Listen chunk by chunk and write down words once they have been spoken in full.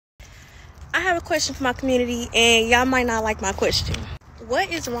I have a question for my community, and y'all might not like my question. What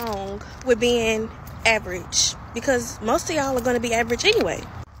is wrong with being average? Because most of y'all are going to be average anyway.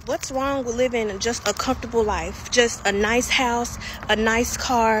 What's wrong with living just a comfortable life? Just a nice house, a nice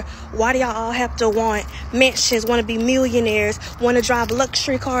car. Why do y'all all have to want mansions, want to be millionaires, want to drive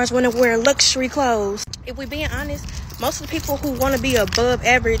luxury cars, want to wear luxury clothes? If we're being honest, most of the people who want to be above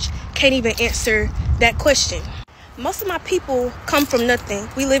average can't even answer that question. Most of my people come from nothing.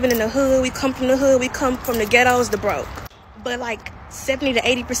 We living in the hood. We come from the hood. We come from the ghettos, the broke. But like 70 to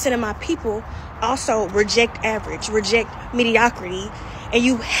 80% of my people also reject average, reject mediocrity. And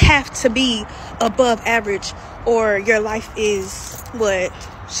you have to be above average or your life is,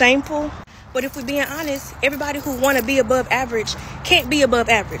 shameful? But if we're being honest, everybody who want to be above average can't be above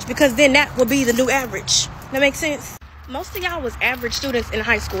average, because then that will be the new average. That makes sense? Most of y'all was average students in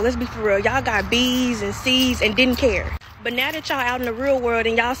high school. Let's be for real. Y'all got B's and C's and didn't care. But now that y'all out in the real world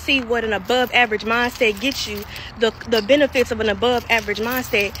and y'all see what an above average mindset gets you, the benefits of an above average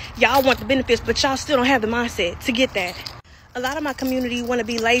mindset, y'all want the benefits, but y'all still don't have the mindset to get that. A lot of my community want to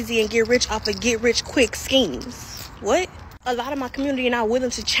be lazy and get rich off of get rich quick schemes. What? A lot of my community are not willing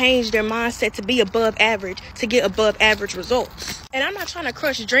to change their mindset to be above average, to get above average results. And I'm not trying to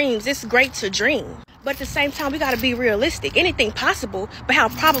crush dreams. It's great to dream. But at the same time, we got to be realistic. Anything possible, but how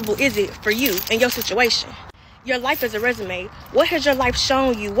probable is it for you and your situation? Your life is a resume. What has your life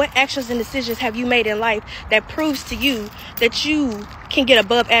shown you? What actions and decisions have you made in life that proves to you that you can get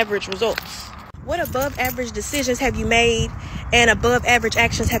above average results? What above average decisions have you made and above average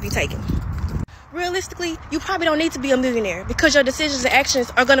actions have you taken? Realistically, you probably don't need to be a millionaire, because your decisions and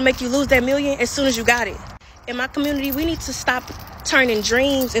actions are going to make you lose that million as soon as you got it. In my community, we need to stop turning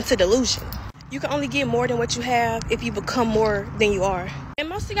dreams into delusion. You can only get more than what you have if you become more than you are. And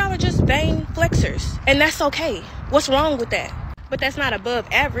most of y'all are just vain flexers, and that's okay. What's wrong with that? But that's not above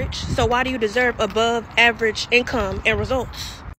average, so why do you deserve above average income and results?